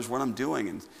as far as what I'm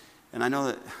doing. And I know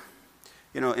that,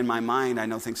 you know, in my mind, I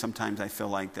think sometimes I feel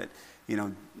like that, you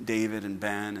know, David and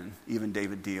Ben and even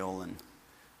David Deal and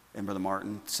Brother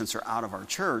Martin, since they're out of our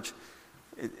church,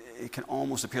 it can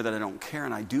almost appear that I don't care,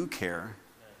 and I do care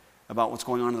about what's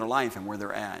going on in their life and where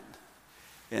they're at.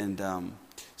 And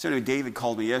so anyway, David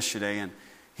called me yesterday, and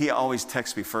he always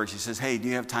texts me first. He says, hey, do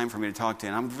you have time for me to talk to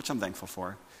you? And which I'm thankful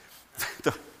for.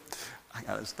 I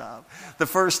got to stop. The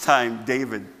first time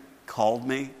David called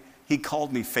me, he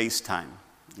called me FaceTime.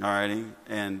 All righty?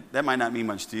 And that might not mean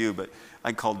much to you, but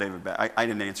I called David back. I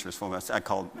didn't answer his phone. I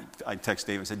texted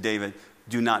David and said, David,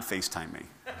 do not FaceTime me.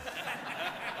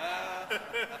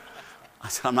 I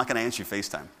said, I'm not going to answer your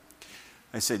FaceTime.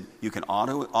 I said, you can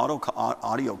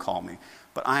audio call me,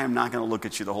 but I am not going to look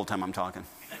at you the whole time I'm talking.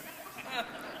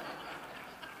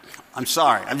 I'm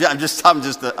sorry. That's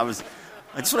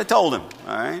what I told him,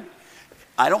 all right?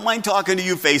 I don't mind talking to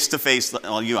you face to face.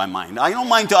 Well, I mind. I don't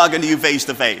mind talking to you face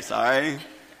to face, all right?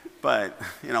 But,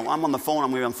 you know, I'm on the phone.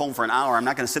 I'm going to be on the phone for an hour. I'm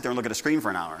not going to sit there and look at a screen for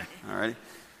an hour, all right?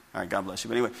 All right, God bless you.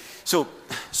 But anyway, so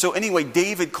anyway,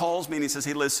 David calls me and he says,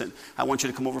 hey, listen, I want you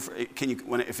to come over.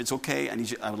 If it's okay,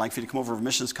 I would like for you to come over for a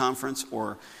missions conference,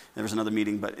 or there was another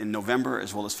meeting, but in November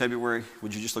as well as February,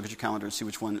 would you just look at your calendar and see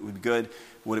which one would be good?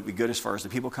 Would it be good as far as the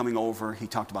people coming over? He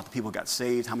talked about the people who got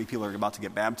saved, how many people are about to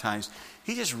get baptized.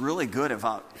 He's just really good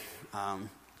about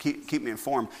keep me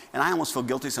informed. And I almost feel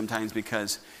guilty sometimes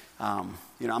because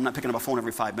you know, I'm not picking up a phone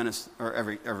every 5 minutes or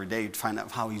every day to find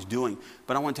out how he's doing.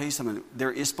 But I want to tell you something.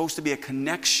 There is supposed to be a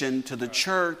connection to the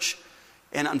church.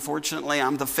 And unfortunately,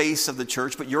 I'm the face of the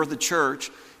church, but you're the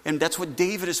church. And that's what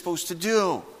David is supposed to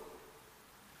do.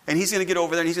 And he's going to get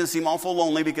over there and he's going to seem awful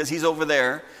lonely because he's over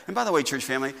there. And by the way, church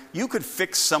family, you could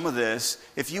fix some of this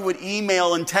if you would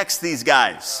email and text these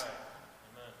guys.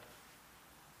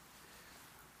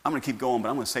 I'm going to keep going, but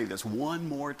I'm going to say this one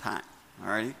more time. All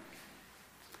right?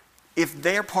 If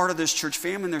they're part of this church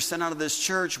family and they're sent out of this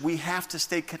church, we have to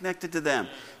stay connected to them.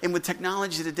 And with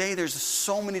technology today, there's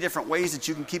so many different ways that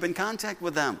you can keep in contact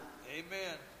with them.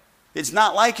 Amen. It's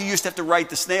not like you used to have to write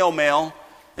the snail mail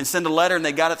and send a letter and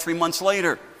they got it 3 months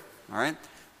later. All right?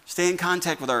 Stay in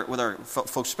contact with our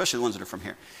folks, especially the ones that are from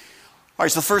here. All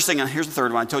right, so the first thing, and here's the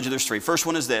third one. I told you there's three. First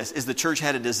one is this, is the church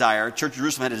had a desire. Church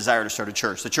Jerusalem had a desire to start a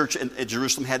church. The church at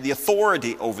Jerusalem had the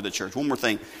authority over the church. One more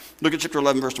thing. Look at chapter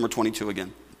 11, verse number 22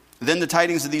 again. Then the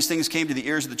tidings of these things came to the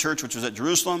ears of the church which was at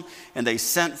Jerusalem, and they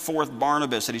sent forth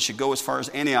Barnabas that he should go as far as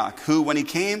Antioch, who, when he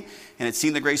came and had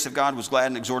seen the grace of God, was glad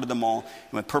and exhorted them all,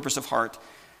 and with purpose of heart,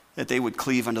 that they would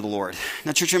cleave unto the Lord.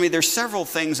 Now, church, there's several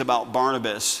things about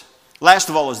Barnabas. Last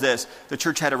of all is this, the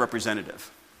church had a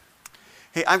representative.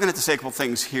 Hey, I'm going to have to say a couple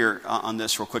things here on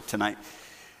this real quick tonight.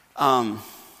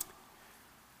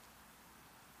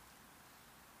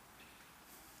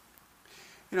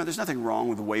 You know, there's nothing wrong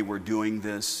with the way we're doing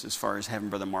this as far as having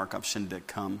Brother Mark Upshindick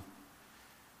come,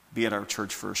 be at our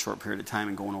church for a short period of time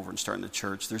and going over and starting the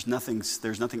church. There's nothing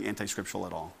anti-scriptural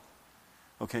at all.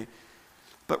 Okay?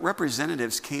 But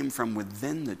representatives came from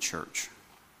within the church.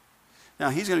 Now,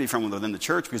 he's going to be from within the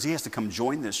church because he has to come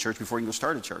join this church before he can go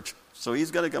start a church. So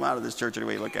he's got to come out of this church any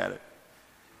way you look at it.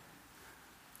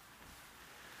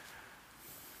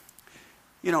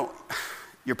 You know,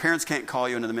 your parents can't call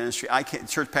you into the ministry.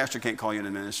 Church pastor can't call you into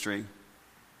ministry.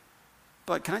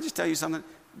 But can I just tell you something?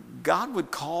 God would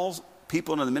call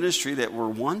people into the ministry that were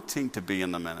wanting to be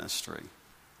in the ministry.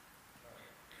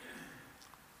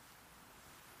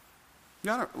 We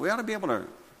ought to be able to.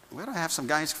 We ought to have some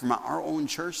guys from our own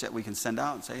church that we can send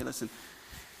out and say, hey, listen.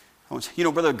 You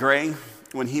know, Brother Gray,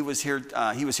 when he was here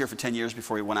for 10 years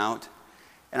before he went out.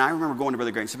 And I remember going to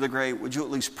Brother Gray and said, Brother Gray, would you at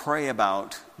least pray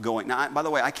about going? Now, by the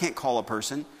way, I can't call a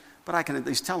person, but I can at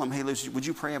least tell him, hey, would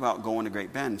you pray about going to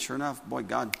Great Bend? Sure enough, boy,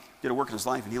 God did a work in his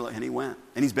life, and he went.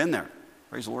 And he's been there.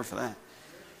 Praise the Lord for that.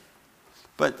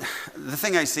 But the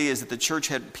thing I see is that the church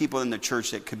had people in the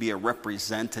church that could be a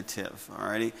representative, all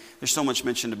righty? There's so much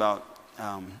mentioned about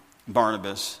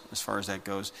Barnabas as far as that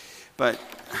goes. But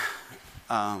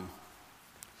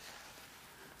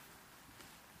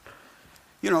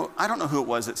you know, I don't know who it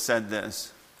was that said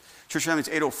this. Church family, it's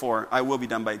 8:04. I will be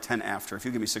done by 10 after. If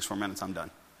you give me 6 more minutes, I'm done.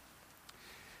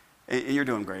 And you're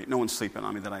doing great. No one's sleeping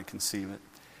on me that I can see it.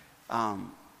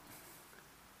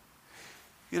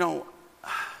 You know,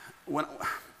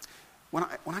 When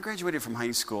I graduated from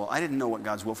high school, I didn't know what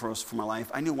God's will for my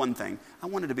life. I knew one thing. I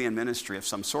wanted to be in ministry of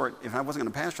some sort. If I wasn't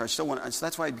going to pastor, so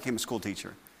that's why I became a school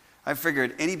teacher. I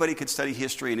figured anybody could study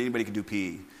history and anybody could do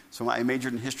PE. So I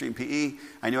majored in history and PE.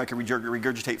 I knew I could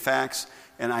regurgitate facts,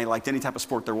 and I liked any type of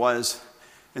sport there was.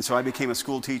 And so I became a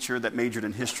school teacher that majored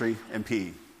in history and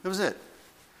PE. That was it.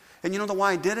 And you know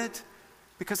why I did it?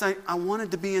 Because I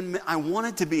wanted to be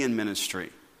in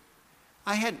ministry.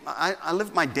 I lived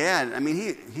with my dad. I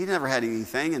mean, he never had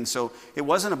anything, and so it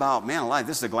wasn't about, man alive,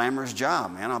 this is a glamorous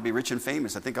job, man. I'll be rich and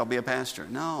famous. I think I'll be a pastor.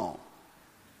 No.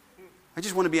 I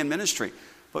just want to be in ministry.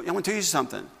 But I want to tell you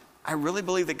something. I really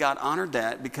believe that God honored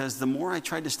that, because the more I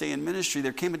tried to stay in ministry,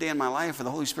 there came a day in my life where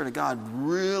the Holy Spirit of God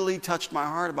really touched my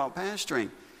heart about pastoring.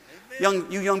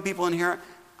 You young people in here,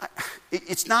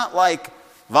 it's not like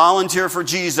volunteer for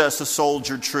Jesus, a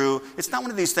soldier true. It's not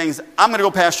one of these things, I'm going to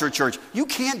go pastor a church. You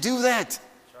can't do that.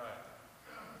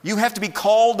 You have to be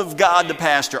called of God to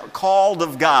pastor. Called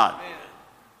of God.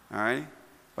 All right?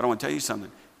 But I want to tell you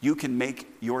something. You can make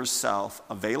yourself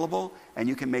available, and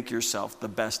you can make yourself the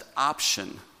best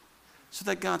option. So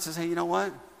that God says, hey, you know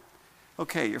what?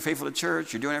 Okay, you're faithful to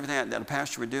church. You're doing everything that a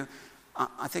pastor would do.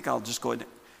 I think I'll just go ahead.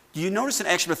 Do you notice in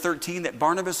Acts 13 that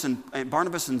Barnabas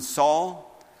and Saul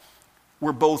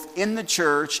were both in the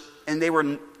church, and they were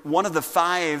one of the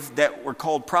 5 that were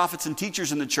called prophets and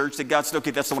teachers in the church that God said,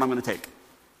 okay, that's the one I'm going to take.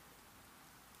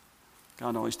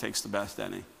 God always takes the best,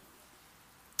 doesn't he?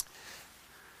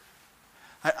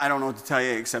 I don't know what to tell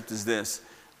you except is this.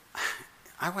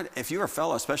 If you're a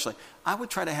fellow especially, I would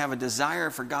try to have a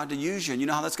desire for God to use you. And you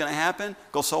know how that's going to happen?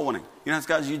 Go soul winning. You know how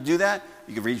God, you do that?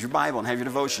 You can read your Bible and have your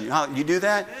devotion. You know how you do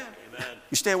that? Amen.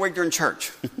 You stay awake during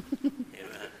church.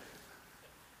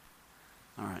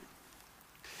 All right.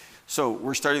 So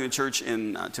we're starting the church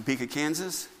in Topeka,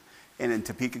 Kansas. And in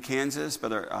Topeka, Kansas,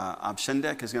 Brother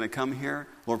Abshendek is going to come here.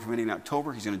 Lord permitting, in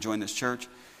October, he's going to join this church.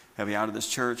 Have you out of this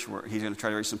church? He's going to try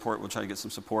to raise support. We'll try to get some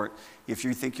support. If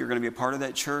you think you're going to be a part of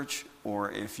that church,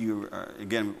 or if you,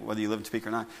 again, whether you live in Topeka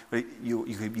or not, but you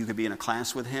could be in a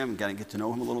class with him and kind of get to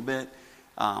know him a little bit.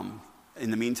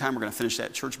 In the meantime, we're going to finish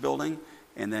that church building,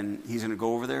 and then he's going to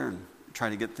go over there and try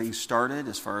to get things started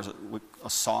as far as a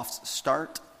soft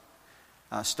start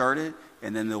started,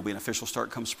 and then there'll be an official start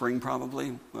come spring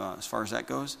probably as far as that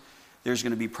goes. There's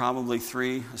going to be probably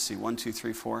 4.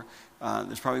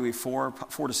 There's probably 4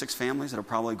 to 6 families that'll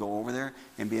probably go over there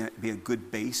and be a good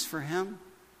base for him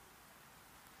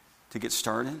to get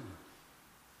started.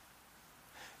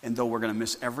 And though we're going to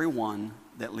miss everyone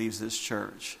that leaves this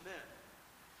church,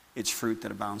 it's fruit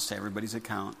that abounds to everybody's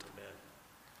account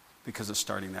because of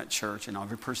starting that church. And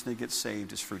every person that gets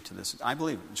saved is fruit to this. I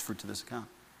believe it's fruit to this account.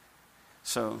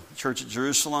 So, Church at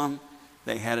Jerusalem,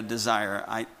 they had a desire.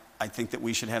 I think that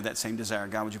we should have that same desire.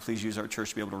 God, would you please use our church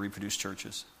to be able to reproduce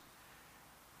churches?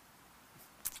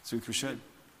 So we should.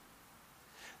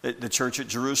 The church at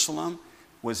Jerusalem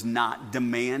was not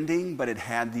demanding, but it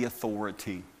had the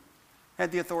authority.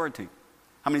 Had the authority.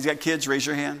 How many's got kids? Raise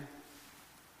your hand.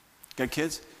 Got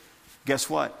kids? Guess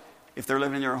what? If they're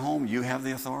living in your home, you have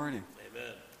the authority.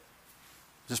 Amen.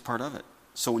 Just part of it.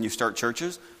 So when you start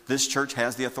churches, this church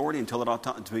has the authority until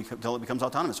it becomes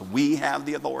autonomous. We have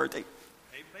the authority.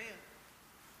 Amen.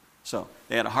 So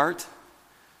they had a heart,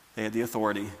 they had the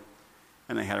authority,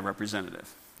 and they had a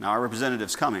representative. Now our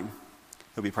representative's coming.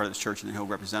 He'll be part of this church, and then he'll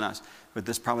represent us. But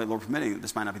this probably, Lord permitting,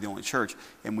 this might not be the only church,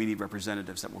 and we need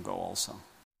representatives that will go also.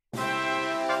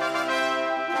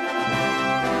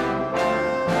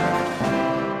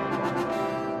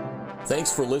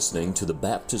 Thanks for listening to the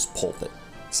Baptist Pulpit.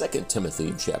 2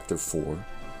 Timothy chapter 4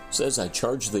 says, I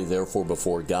charge thee therefore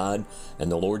before God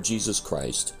and the Lord Jesus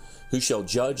Christ, who shall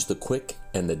judge the quick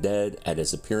and the dead at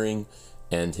his appearing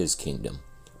and his kingdom.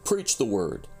 Preach the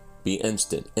word, be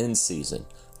instant, in season,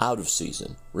 out of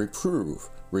season, reprove,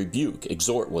 rebuke,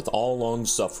 exhort with all long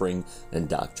suffering and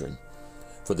doctrine.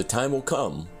 For the time will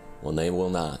come when they will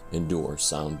not endure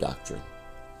sound doctrine.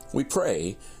 We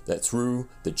pray that through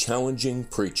the challenging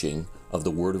preaching of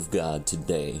the Word of God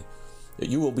today, that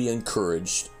you will be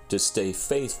encouraged to stay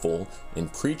faithful in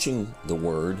preaching the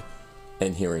Word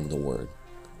and hearing the Word.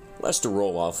 Lester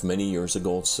Roloff many years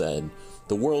ago said,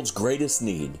 the world's greatest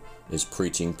need is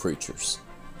preaching preachers.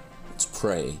 Let's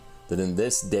pray that in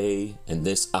this day and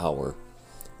this hour,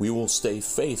 we will stay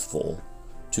faithful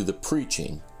to the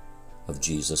preaching of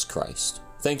Jesus Christ.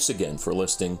 Thanks again for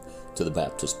listening to the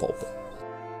Baptist Pulpit.